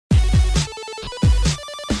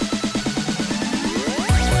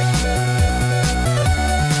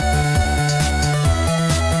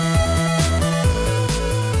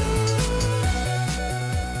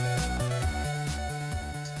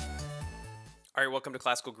All right, welcome to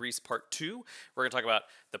Classical Greece Part 2. We're going to talk about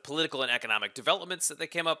the political and economic developments that they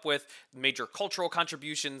came up with, major cultural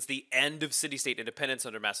contributions, the end of city state independence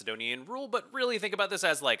under Macedonian rule, but really think about this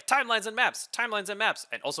as like timelines and maps,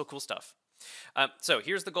 and also cool stuff. So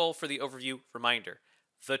here's the goal for the overview reminder.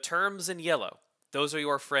 The terms in yellow, those are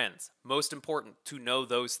your friends. Most important to know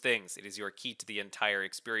those things. It is your key to the entire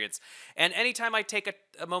experience. And anytime I take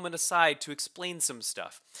a moment aside to explain some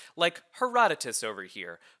stuff, like Herodotus over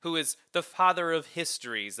here, who is the father of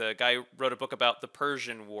histories, the guy who wrote a book about the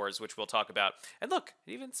Persian Wars, which we'll talk about. And look,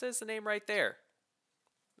 it even says the name right there.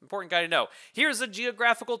 Important guy to know. Here's a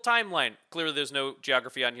geographical timeline. Clearly, there's no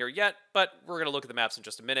geography on here yet, but we're going to look at the maps in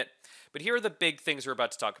just a minute. But here are the big things we're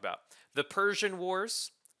about to talk about: the Persian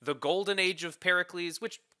Wars, the Golden Age of Pericles,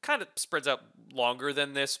 which kind of spreads out longer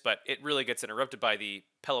than this, but it really gets interrupted by the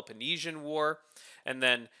Peloponnesian War, and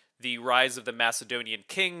then the rise of the Macedonian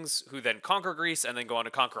kings, who then conquer Greece and then go on to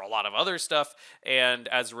conquer a lot of other stuff, and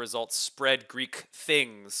as a result, spread Greek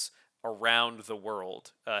things around the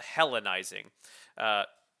world, Hellenizing. Uh,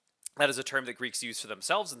 that is a term that Greeks use for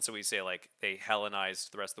themselves, and so we say like they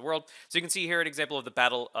Hellenized the rest of the world. So you can see here an example of the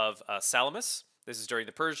Battle of Salamis. This is during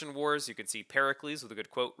the Persian Wars. You can see Pericles with a good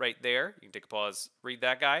quote right there. You can take a pause, read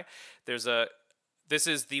that guy. This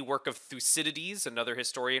is the work of Thucydides, another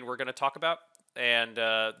historian we're going to talk about, and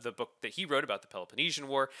the book that he wrote about the Peloponnesian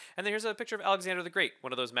War. And then here's a picture of Alexander the Great,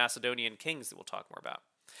 one of those Macedonian kings that we'll talk more about.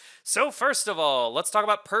 So first of all, let's talk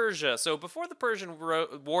about Persia. So before the Persian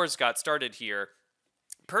Wars got started here,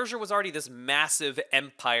 Persia was already this massive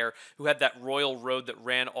empire who had that royal road that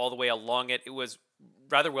ran all the way along it. It was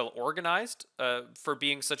rather well organized for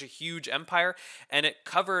being such a huge empire, and it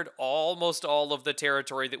covered almost all of the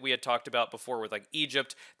territory that we had talked about before with like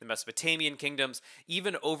Egypt, the Mesopotamian kingdoms,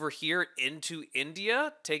 even over here into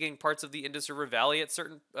India, taking parts of the Indus River Valley at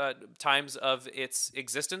certain times of its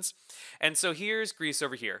existence. And so here's Greece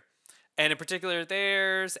over here. And in particular,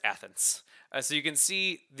 there's Athens. So you can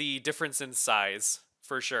see the difference in size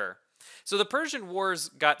for sure. So the Persian Wars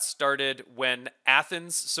got started when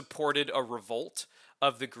Athens supported a revolt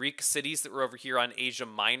of the Greek cities that were over here on Asia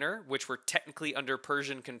Minor, which were technically under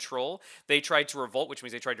Persian control. They tried to revolt, which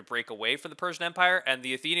means they tried to break away from the Persian Empire, and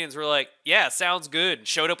the Athenians were like, yeah, sounds good, and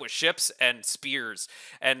showed up with ships and spears.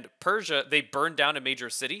 And Persia, they burned down a major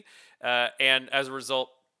city, and as a result,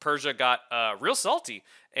 Persia got real salty,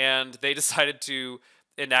 and they decided to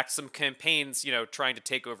enact some campaigns, trying to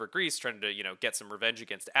take over Greece, trying to, get some revenge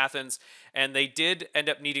against Athens. And they did end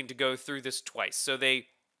up needing to go through this twice. So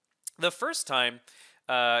the first time,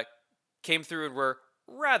 came through and were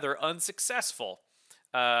rather unsuccessful.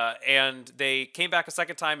 And they came back a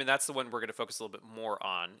second time, and that's the one we're going to focus a little bit more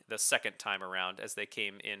on the second time around as they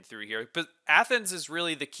came in through here. But Athens is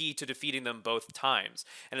really the key to defeating them both times,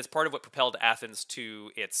 and it's part of what propelled Athens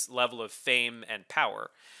to its level of fame and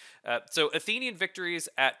power. So Athenian victories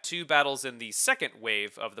at two battles in the second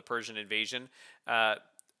wave of the Persian invasion,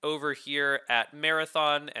 over here at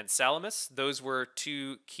Marathon and Salamis, those were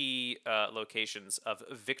two key locations of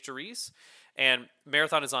victories. And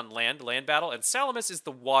Marathon is on land battle, and Salamis is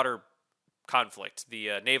the water conflict,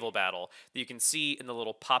 the naval battle that you can see in the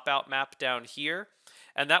little pop-out map down here.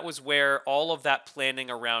 And that was where all of that planning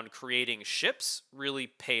around creating ships really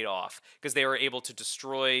paid off, because they were able to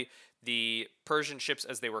destroy the Persian ships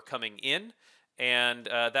as they were coming in, and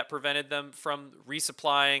that prevented them from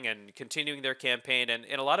resupplying and continuing their campaign, and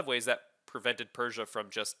in a lot of ways that prevented Persia from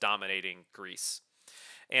just dominating Greece.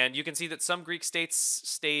 And you can see that some Greek states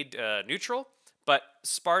stayed neutral, but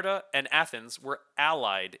Sparta and Athens were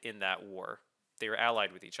allied in that war. They were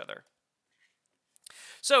allied with each other.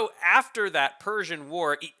 So after that Persian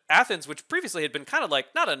War, Athens, which previously had been kind of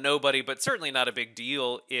like not a nobody, but certainly not a big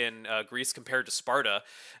deal in Greece compared to Sparta,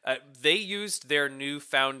 they used their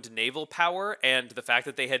newfound naval power and the fact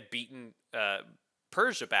that they had beaten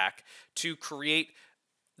Persia back to create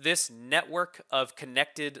this network of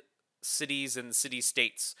connected cities and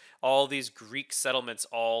city-states, all these Greek settlements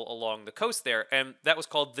all along the coast there, and that was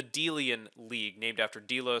called the Delian League, named after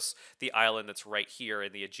Delos, the island that's right here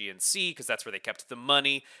in the Aegean Sea, because that's where they kept the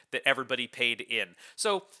money that everybody paid in.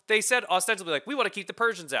 So they said ostensibly, like, we want to keep the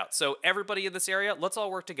Persians out, so everybody in this area, let's all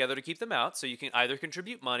work together to keep them out, so you can either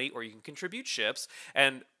contribute money or you can contribute ships,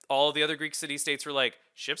 and all the other Greek city-states were like,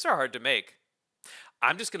 ships are hard to make.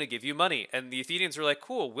 I'm just going to give you money. And the Athenians were like,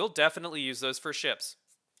 cool, we'll definitely use those for ships.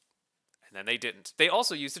 And then they didn't. They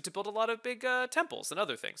also used it to build a lot of big temples and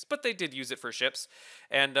other things, but they did use it for ships.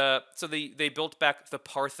 And so they built back the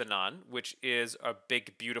Parthenon, which is a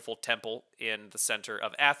big, beautiful temple in the center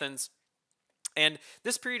of Athens. And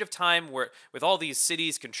this period of time where with all these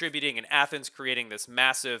cities contributing and Athens creating this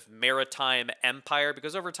massive maritime empire,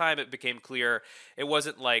 because over time it became clear it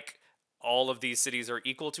wasn't like all of these cities are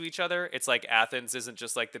equal to each other. It's like Athens isn't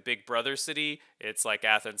just like the big brother city. It's like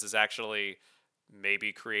Athens is actually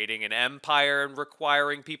maybe creating an empire and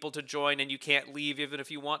requiring people to join, and you can't leave even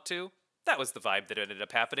if you want to. That was the vibe that ended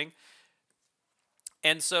up happening.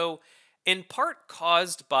 And so, in part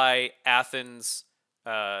caused by Athens,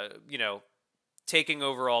 you know, taking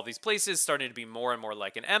over all these places, starting to be more and more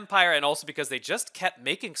like an empire, and also because they just kept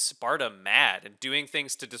making Sparta mad and doing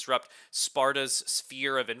things to disrupt Sparta's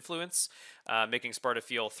sphere of influence, making Sparta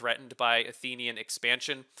feel threatened by Athenian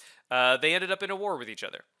expansion. They ended up in a war with each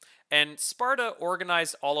other. And Sparta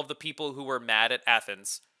organized all of the people who were mad at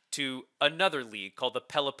Athens to another league called the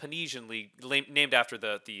Peloponnesian League, named after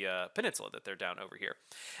the peninsula that they're down over here.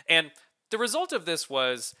 And the result of this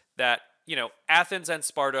was that Athens and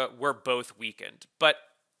Sparta were both weakened, but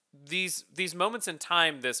these moments in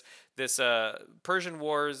time, this Persian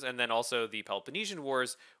Wars and then also the Peloponnesian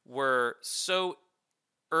Wars, were so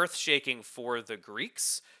earth-shaking for the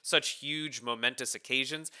Greeks, such huge, momentous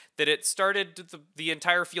occasions, that it started the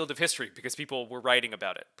entire field of history because people were writing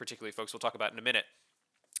about it, particularly folks we'll talk about in a minute.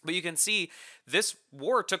 But you can see this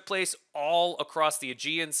war took place all across the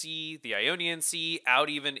Aegean Sea, the Ionian Sea, out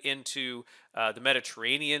even into the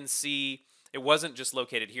Mediterranean Sea. It wasn't just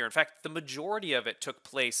located here. In fact, the majority of it took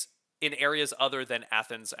place in areas other than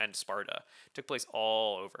Athens and Sparta. It took place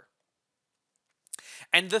all over.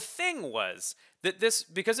 And the thing was that this,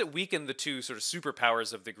 because it weakened the two sort of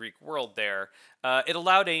superpowers of the Greek world there, it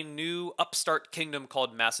allowed a new upstart kingdom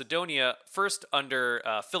called Macedonia, first under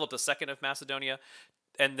Philip II of Macedonia,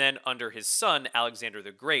 and then under his son, Alexander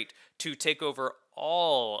the Great, to take over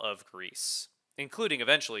all of Greece, including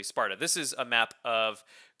eventually Sparta. This is a map of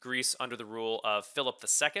Greece under the rule of Philip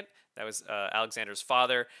II. That was Alexander's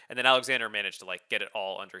father, and then Alexander managed to get it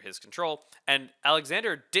all under his control. And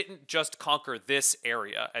Alexander didn't just conquer this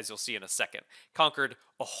area, as you'll see in a second. Conquered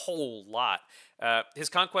a whole lot. His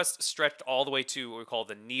conquest stretched all the way to what we call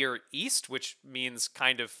the Near East, which means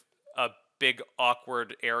kind of a big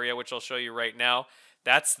awkward area, which I'll show you right now.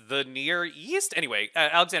 That's the Near East? Anyway,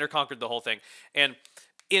 Alexander conquered the whole thing. And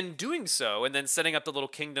in doing so, and then setting up the little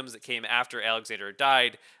kingdoms that came after Alexander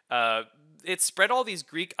died, it spread all these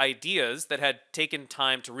Greek ideas that had taken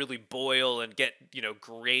time to really boil and get,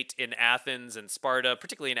 great in Athens and Sparta,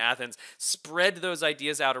 particularly in Athens, spread those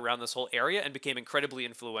ideas out around this whole area and became incredibly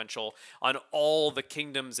influential on all the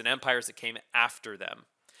kingdoms and empires that came after them.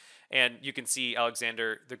 And you can see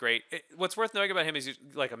Alexander the Great. What's worth knowing about him is he's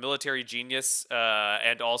like a military genius,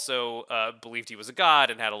 and also believed he was a god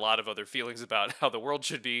and had a lot of other feelings about how the world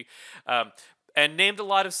should be, and named a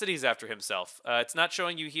lot of cities after himself. It's not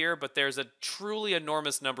showing you here, but there's a truly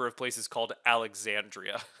enormous number of places called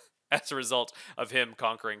Alexandria as a result of him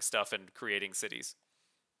conquering stuff and creating cities.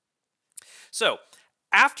 So,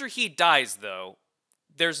 after he dies, though,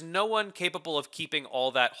 there's no one capable of keeping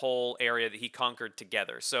all that whole area that he conquered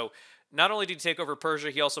together. So not only did he take over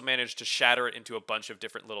Persia, he also managed to shatter it into a bunch of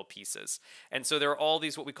different little pieces. And so there are all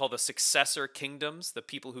these what we call the successor kingdoms, the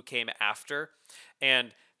people who came after.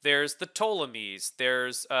 And there's the Ptolemies,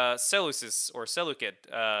 there's Seleucus or Seleucid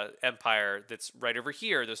Empire that's right over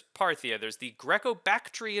here. There's Parthia, there's the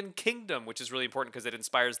Greco-Bactrian Kingdom, which is really important because it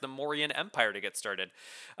inspires the Mauryan Empire to get started.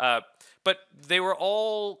 But they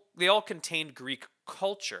all contained Greek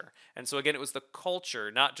culture. And so again, it was the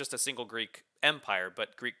culture, not just a single Greek empire,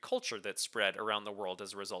 but Greek culture that spread around the world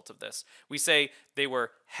as a result of this. We say they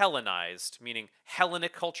were Hellenized, meaning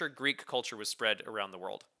Hellenic culture, Greek culture was spread around the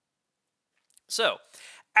world. So,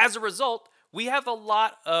 as a result, we have a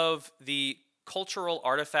lot of the cultural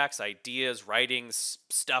artifacts, ideas, writings,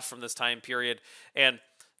 stuff from this time period. And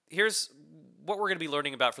here's what we're going to be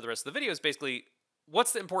learning about for the rest of the video is basically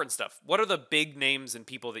what's the important stuff? What are the big names and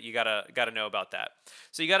people that you gotta know about that?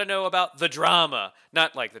 So you gotta know about the drama,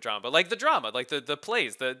 not like the drama, but like the drama, like the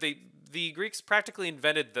plays. The Greeks practically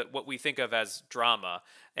invented what we think of as drama.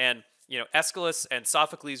 And Aeschylus and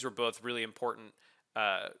Sophocles were both really important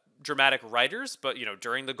dramatic writers, but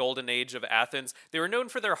during the golden age of Athens, they were known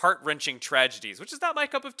for their heart-wrenching tragedies, which is not my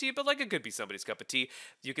cup of tea, but it could be somebody's cup of tea.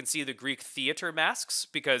 You can see the Greek theater masks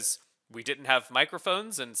because we didn't have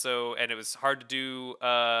microphones, and it was hard to do.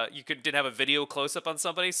 Didn't have a video close-up on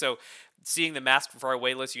somebody, so seeing the mask far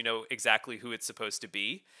away lets you know exactly who it's supposed to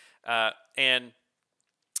be. And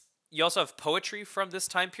you also have poetry from this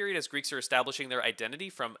time period as Greeks are establishing their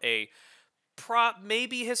identity from a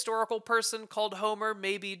maybe historical person called Homer,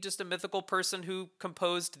 maybe just a mythical person who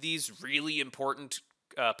composed these really important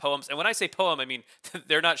poems. And when I say poem, I mean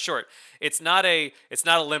they're not short. It's not a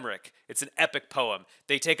limerick. It's an epic poem.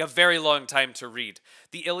 They take a very long time to read.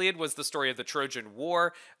 The Iliad was the story of the Trojan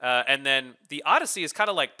War, and then the Odyssey is kind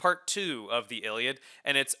of like part two of the Iliad,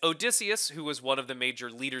 and it's Odysseus, who was one of the major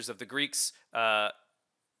leaders of the Greeks.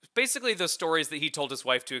 Basically, the stories that he told his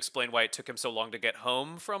wife to explain why it took him so long to get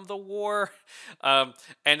home from the war. And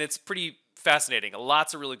it's pretty fascinating.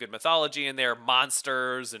 Lots of really good mythology in there,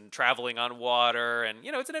 monsters and traveling on water. And,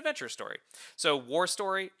 it's an adventure story. So, war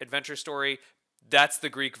story, adventure story, that's the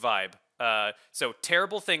Greek vibe. So,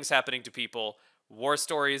 terrible things happening to people, war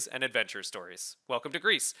stories, and adventure stories. Welcome to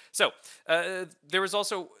Greece. So, there was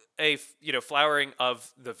also a flowering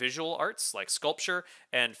of the visual arts like sculpture,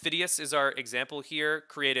 and Phidias is our example here.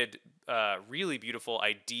 Created really beautiful,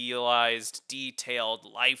 idealized, detailed,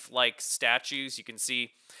 lifelike statues. You can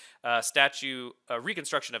see a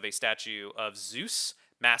reconstruction of a statue of Zeus.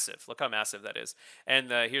 Massive. Look how massive that is.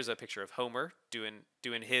 And here's a picture of Homer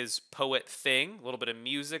doing his poet thing. A little bit of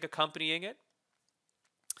music accompanying it.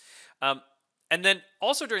 And then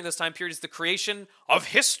also during this time period is the creation of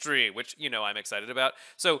history, which, I'm excited about.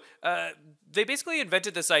 So they basically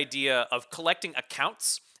invented this idea of collecting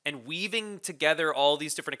accounts and weaving together all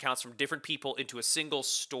these different accounts from different people into a single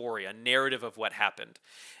story, a narrative of what happened.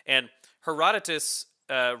 And Herodotus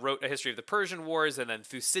wrote a history of the Persian Wars, and then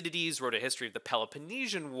Thucydides wrote a history of the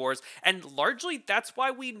Peloponnesian Wars, and largely that's why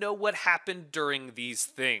we know what happened during these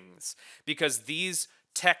things, because these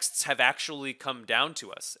texts have actually come down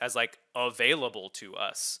to us as available to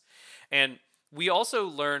us. And we also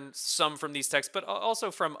learn some from these texts, but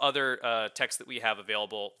also from other texts that we have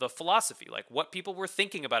available, the philosophy, like what people were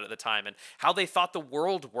thinking about at the time and how they thought the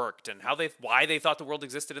world worked and why they thought the world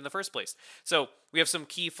existed in the first place. So we have some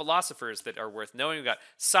key philosophers that are worth knowing. We've got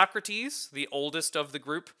Socrates, the oldest of the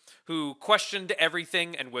group, who questioned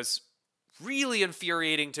everything and was really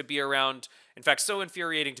infuriating to be around. In fact, so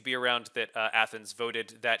infuriating to be around that Athens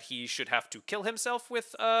voted that he should have to kill himself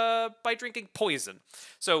by drinking poison.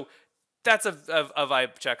 So that's a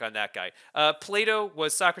vibe check on that guy. Plato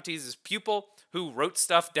was Socrates' pupil who wrote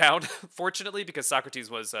stuff down, fortunately, because Socrates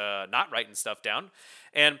was not writing stuff down.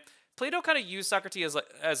 And Plato kind of used Socrates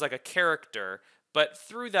as a character, but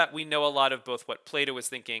through that we know a lot of both what Plato was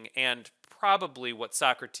thinking and probably what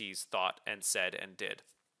Socrates thought and said and did.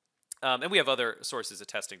 And we have other sources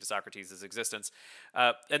attesting to Socrates' existence.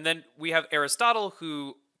 And then we have Aristotle,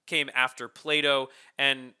 who came after Plato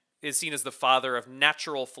and is seen as the father of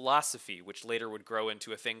natural philosophy, which later would grow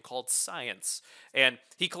into a thing called science. And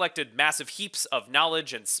he collected massive heaps of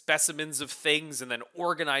knowledge and specimens of things and then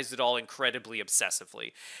organized it all incredibly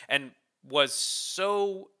obsessively. And was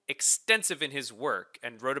so extensive in his work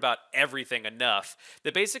and wrote about everything enough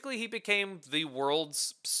that basically he became the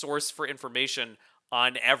world's source for information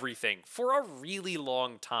on everything for a really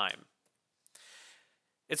long time.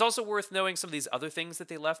 It's also worth knowing some of these other things that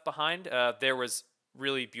they left behind. There was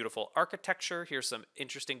really beautiful architecture. Here's some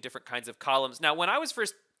interesting different kinds of columns. Now, when I was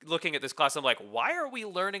first looking at this class, I'm like, why are we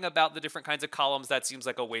learning about the different kinds of columns? That seems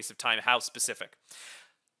like a waste of time. How specific?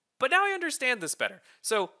 But now I understand this better.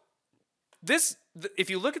 So if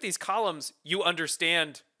you look at these columns, you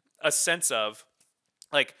understand a sense of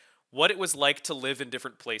what it was like to live in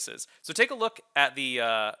different places. So take a look at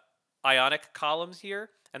the Ionic columns here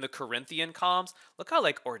and the Corinthian columns. Look how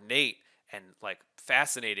ornate and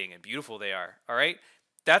fascinating and beautiful they are. All right,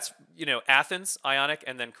 that's Athens, Ionic,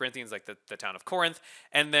 and then Corinthians, the town of Corinth,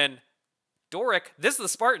 and then Doric. This is the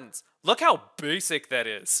Spartans. Look how basic that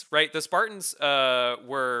is, right? The Spartans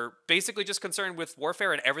were basically just concerned with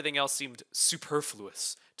warfare, and everything else seemed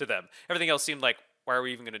superfluous to them. Everything else seemed like, why are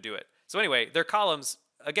we even going to do it? So anyway, their columns,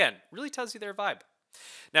 again, really tells you their vibe.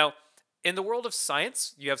 Now, in the world of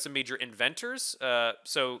science, you have some major inventors.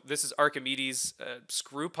 So this is Archimedes'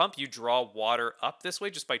 screw pump. You draw water up this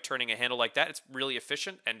way just by turning a handle like that. It's really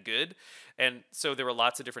efficient and good. And so there were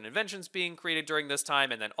lots of different inventions being created during this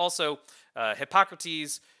time. And then also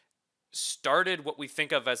Hippocrates started what we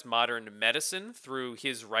think of as modern medicine through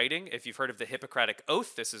his writing. If you've heard of the Hippocratic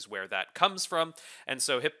Oath, this is where that comes from. And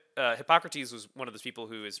so Hippocrates was one of those people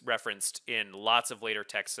who is referenced in lots of later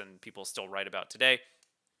texts and people still write about today.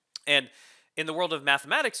 And in the world of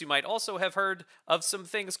mathematics, you might also have heard of some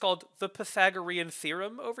things called the Pythagorean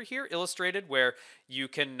theorem over here, illustrated, where you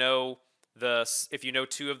can know if you know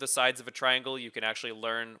two of the sides of a triangle, you can actually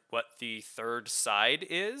learn what the third side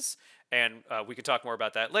is. And we can talk more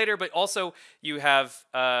about that later. But also you have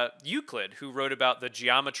Euclid, who wrote about the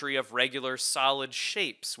geometry of regular solid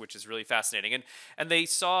shapes, which is really fascinating. And they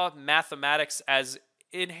saw mathematics as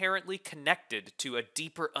inherently connected to a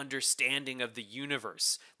deeper understanding of the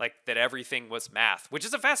universe, like that everything was math, which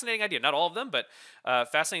is a fascinating idea. Not all of them, but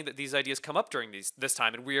fascinating that these ideas come up during this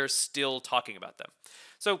time, and we are still talking about them.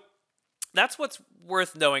 So that's what's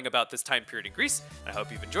worth knowing about this time period in Greece. And I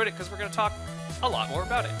hope you've enjoyed it, because we're going to talk a lot more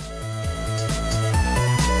about it.